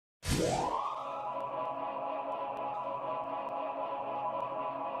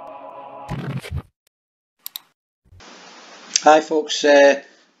Hi folks,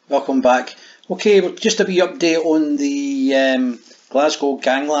 welcome back. Okay, just a wee update on the Glasgow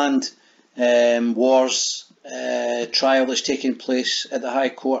Gangland Wars trial that's taking place at the High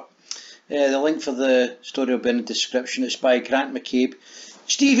Court. The link for the story will be in the description. It's by Grant McCabe.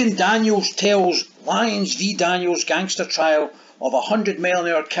 Stephen Daniels tells Lyons v Daniels gangster trial of a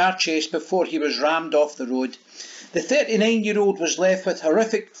 100-mile-an-hour car chase before he was rammed off the road. The 39-year-old was left with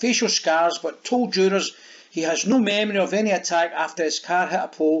horrific facial scars but told jurors he has no memory of any attack after his car hit a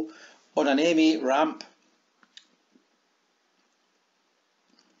pole on an M8 ramp.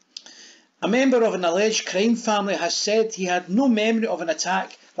 A member of an alleged crime family has said he had no memory of an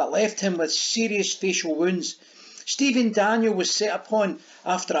attack that left him with serious facial wounds. Stephen Daniel was set upon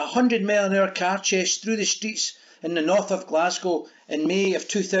after a 100-mile-an-hour car chase through the streets in the north of Glasgow in May of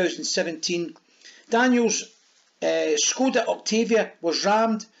 2017. Daniel's Skoda Octavia was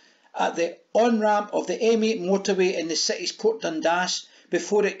rammed at the on-ramp of the M8 motorway in the city's Port Dundas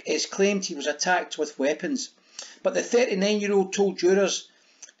before it is claimed he was attacked with weapons. But the 39-year-old told jurors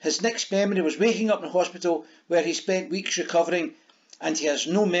his next memory was waking up in hospital where he spent weeks recovering, and he has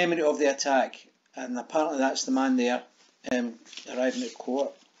no memory of the attack. And apparently that's the man there arriving at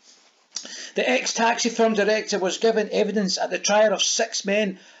court. The ex-taxi firm director was given evidence at the trial of 6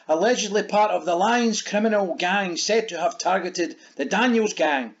 men allegedly part of the Lyons criminal gang said to have targeted the Daniels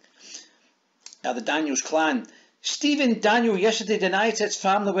gang. The Daniels clan. Stephen Daniel yesterday denied his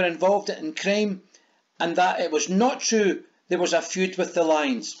family were involved in crime and that it was not true there was a feud with the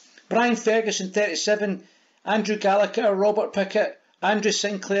Lyons. Brian Ferguson, 37, Andrew Gallagher, Robert Pickett, Andrew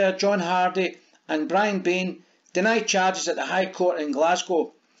Sinclair, John Hardy and Brian Bain denied charges at the High Court in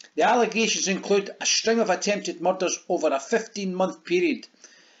Glasgow. The allegations include a string of attempted murders over a 15-month period.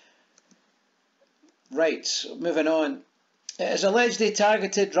 Right, moving on. It is alleged they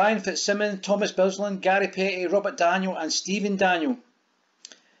targeted Ryan Fitzsimmons, Thomas Bisland, Gary Petty, Robert Daniel and Stephen Daniel.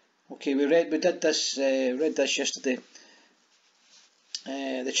 Okay, we read this yesterday.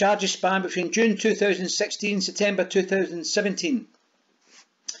 The charges span between June 2016 and September 2017.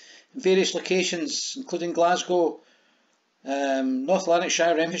 In various locations, including Glasgow, North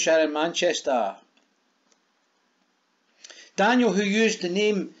Lanarkshire, Renfrewshire and Manchester. Daniel, who used the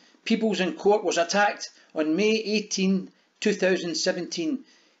name Peebles in court, was attacked on May 18, 2017.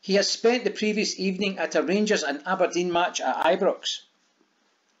 He has spent the previous evening at a Rangers and Aberdeen match at Ibrox.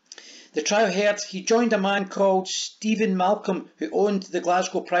 The trial heard he joined a man called Stephen Malcolm who owned the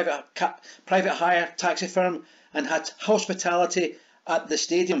Glasgow private hire taxi firm and had hospitality at the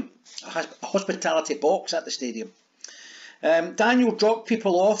stadium, a hospitality box at the stadium. Daniel dropped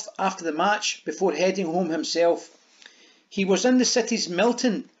people off after the match before heading home himself. He was in the city's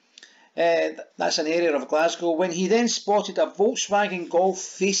Milton, that's an area of Glasgow, when he then spotted a Volkswagen Golf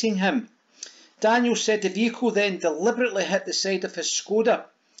facing him. Daniel said the vehicle then deliberately hit the side of his Skoda.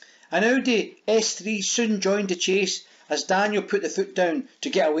 An Audi S3 soon joined the chase as Daniel put the foot down to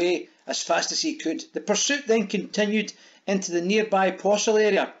get away as fast as he could. The pursuit then continued into the nearby Possil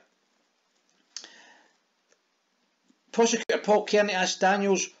area. Prosecutor Paul Kearney asked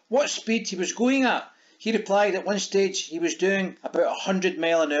Daniels what speed he was going at. He replied at one stage he was doing about 100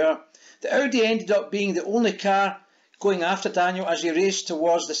 miles an hour. The Audi ended up being the only car going after Daniel as he raced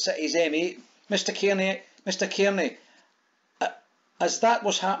towards the city's M8. Mr. Kearney, as that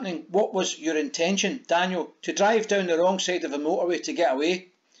was happening, what was your intention, Daniel? To drive down the wrong side of the motorway to get away?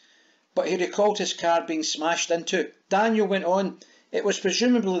 But he recalled his car being smashed into. Daniel went on, it was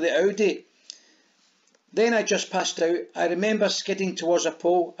presumably the Audi. Then I just passed out. I remember skidding towards a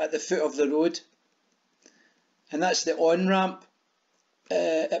pole at the foot of the road. And that's the on-ramp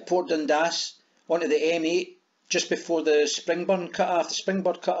at Port Dundas onto the M8 just before the Springburn cut-off. The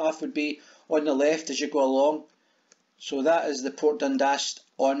Springburn cut-off would be on the left as you go along. So that is the Port Dundas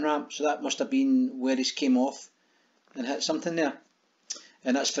on-ramp. So that must have been where he came off and hit something there.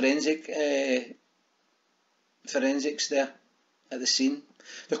 And that's forensics there at the scene.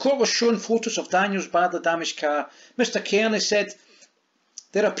 The court was shown photos of Daniel's badly damaged car. Mr. Kearney said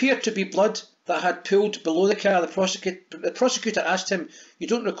there appeared to be blood that had pooled below the car. The prosecutor asked him, "You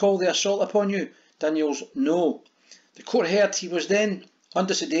don't recall the assault upon you?" Daniels, "No." The court heard he was then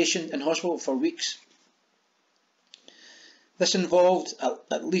under sedation in hospital for weeks. This involved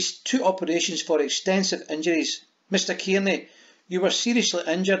at least 2 operations for extensive injuries. Mr. Kearney, you were seriously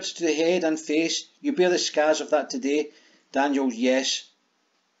injured to the head and face. You bear the scars of that today. Daniels, yes.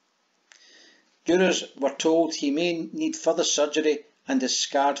 Jurors were told he may need further surgery and is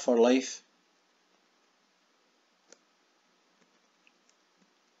scarred for life.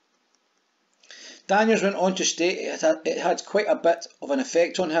 Daniels went on to state it had quite a bit of an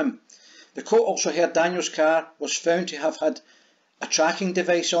effect on him. The court also heard Daniels' car was found to have had a tracking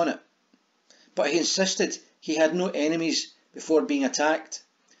device on it, but he insisted he had no enemies before being attacked.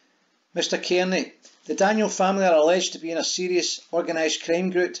 Mr. Kearney, the Daniels family are alleged to be in a serious organised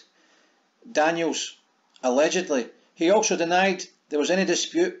crime group. Daniels, allegedly. He also denied there was any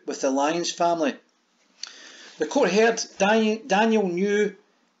dispute with the Lyons family. The court heard Daniel knew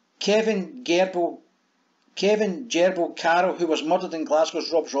Kevin Gerbil Carroll, who was murdered in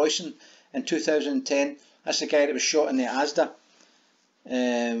Glasgow's Robs Royston in 2010. That's the guy that was shot in the Asda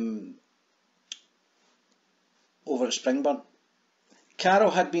over at Springburn. Carroll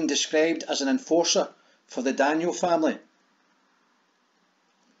had been described as an enforcer for the Daniel family.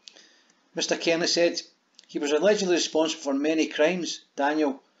 Mr. Kearney said he was allegedly responsible for many crimes.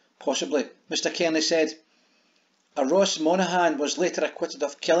 Daniel, possibly. Mr. Kearney said a Ross Monaghan was later acquitted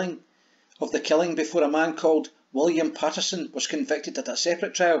of the killing before a man called William Patterson was convicted at a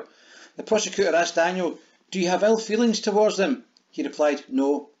separate trial. The prosecutor asked Daniel, "Do you have ill feelings towards them?" He replied,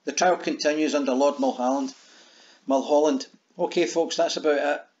 "No." The trial continues under Lord Mulholland. Okay folks, that's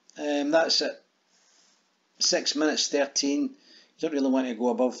about it. That's at 6 minutes 13. You don't really want to go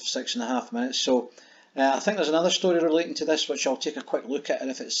above 6.5 minutes. So I think there's another story relating to this which I'll take a quick look at,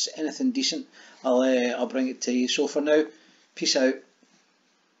 and if it's anything decent I'll bring it to you. So for now, peace out.